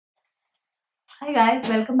Hi guys,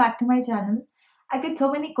 welcome back to my channel. I get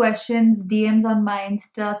so many questions, DMs on my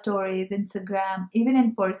Insta stories, Instagram, even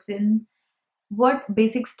in person. What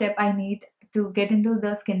basic step I need to get into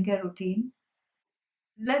the skincare routine?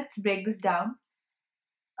 Let's break this down.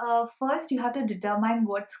 First, you have to determine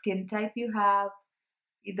what skin type you have,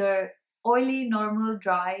 either oily, normal,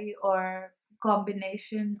 dry, or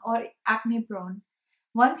combination, or acne prone.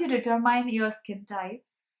 Once you determine your skin type,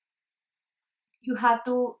 you have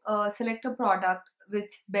to select a product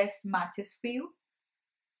which best matches for you,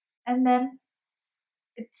 and then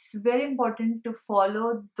it's very important to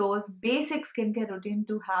follow those basic skincare routine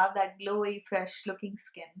to have that glowy, fresh looking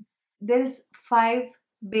skin. There's five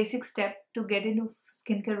basic steps to get into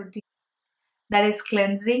skincare routine. That is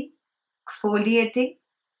cleansing, exfoliating,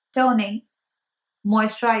 toning,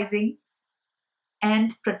 moisturizing,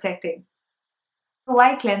 and protecting. So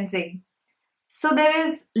why cleansing? So there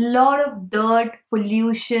is a lot of dirt,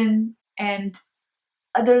 pollution, and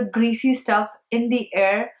other greasy stuff in the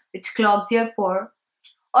air which clogs your pore,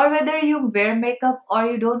 or whether you wear makeup or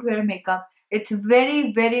you don't wear makeup, it's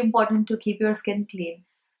very important to keep your skin clean.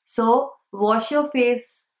 So wash your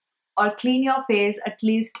face or clean your face at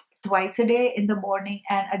least twice a day, in the morning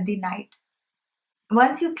and at the night.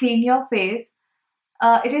 Once you clean your face,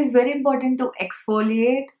 it is very important to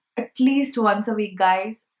exfoliate at least once a week,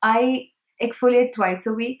 guys. I exfoliate twice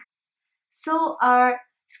a week. So our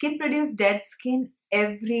skin produces dead skin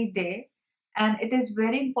every day, and it is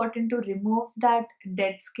very important to remove that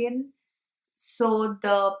dead skin, so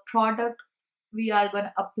the product we are going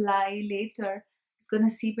to apply later is going to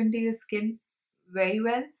seep into your skin very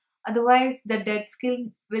well. Otherwise, the dead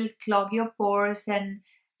skin will clog your pores, and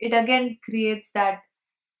it again creates that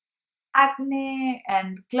acne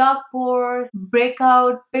and clogged pores,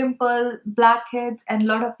 breakout, pimple, blackheads, and a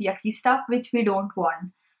lot of yucky stuff which we don't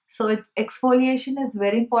want. So exfoliation is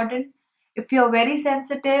very important. If you're very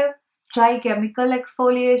sensitive, try chemical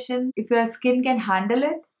exfoliation. If your skin can handle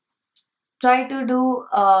it, try to do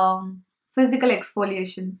physical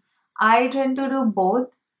exfoliation. I tend to do both.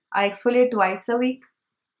 I exfoliate twice a week,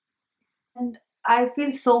 and I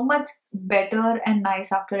feel so much better and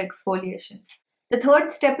nice after exfoliation. The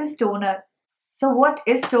third step is toner. So, what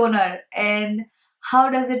is toner and how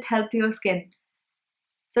does it help your skin?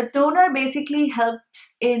 So, toner basically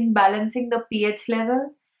helps in balancing the pH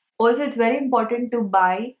level. Also, it's very important to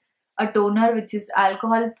buy a toner which is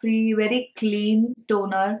alcohol free, very clean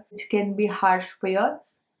toner, which can be harsh for your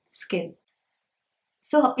skin.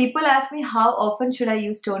 So people ask me how often should I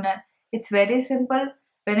use toner? It's very simple.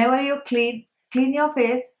 Whenever you clean your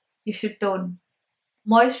face, you should tone.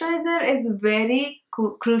 Moisturizer is very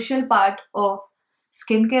crucial part of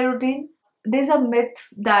skincare routine. There's a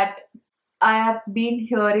myth that I have been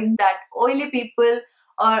hearing that oily people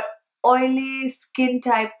or oily skin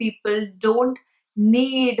type people don't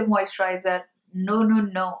need moisturizer.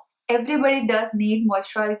 No. Everybody does need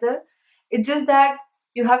moisturizer. It's just that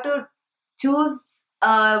you have to choose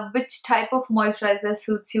which type of moisturizer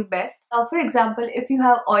suits you best. For example, if you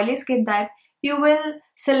have oily skin type, you will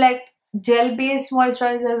select gel based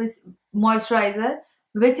moisturizer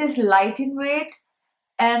which is light in weight,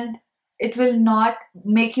 and it will not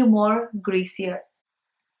make you more greasier.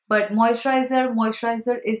 But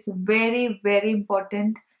moisturizer is very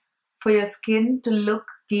important for your skin to look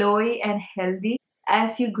glowy and healthy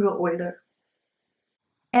as you grow older.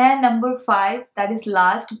 And number five, that is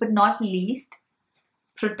last but not least,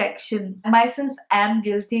 protection. I myself am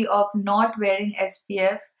guilty of not wearing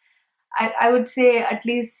SPF. I would say at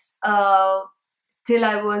least till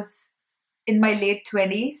I was in my late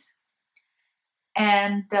 20s.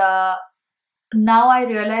 And now I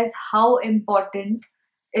realize how important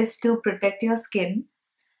is to protect your skin.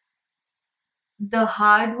 The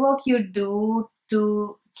hard work you do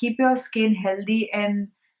to keep your skin healthy and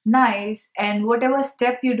nice, and whatever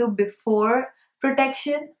step you do before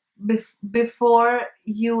protection, before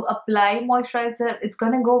you apply moisturizer, it's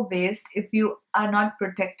gonna go waste if you are not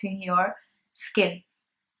protecting your skin.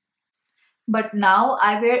 But now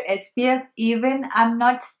I wear SPF even I'm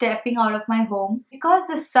not stepping out of my home, because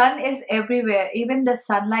the sun is everywhere. Even the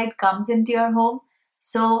sunlight comes into your home.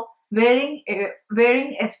 So wearing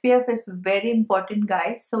SPF is very important,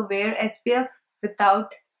 guys. So wear SPF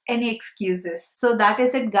without any excuses. So that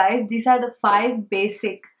is it, guys. These are the five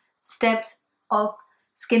basic steps of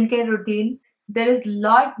skincare routine. There is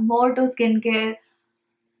lot more to skincare,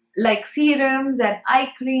 like serums and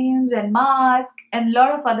eye creams and mask and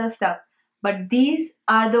lot of other stuff, but these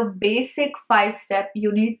are the basic five steps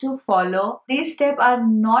you need to follow. These steps are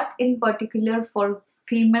not in particular for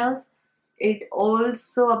females, it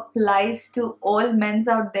also applies to all men's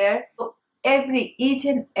out there. So each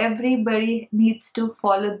and everybody needs to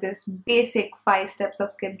follow this basic 5 steps of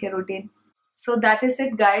skincare routine. So that is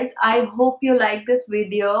it, guys. I hope you like this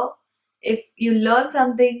video. If you learned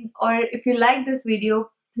something or if you like this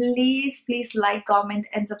video, please like, comment,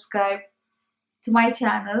 and subscribe to my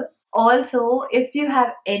channel. Also, if you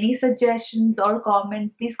have any suggestions or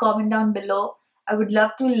comment, please comment down below. I would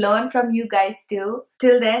love to learn from you guys too.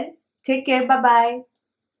 Till then, take care. Bye bye.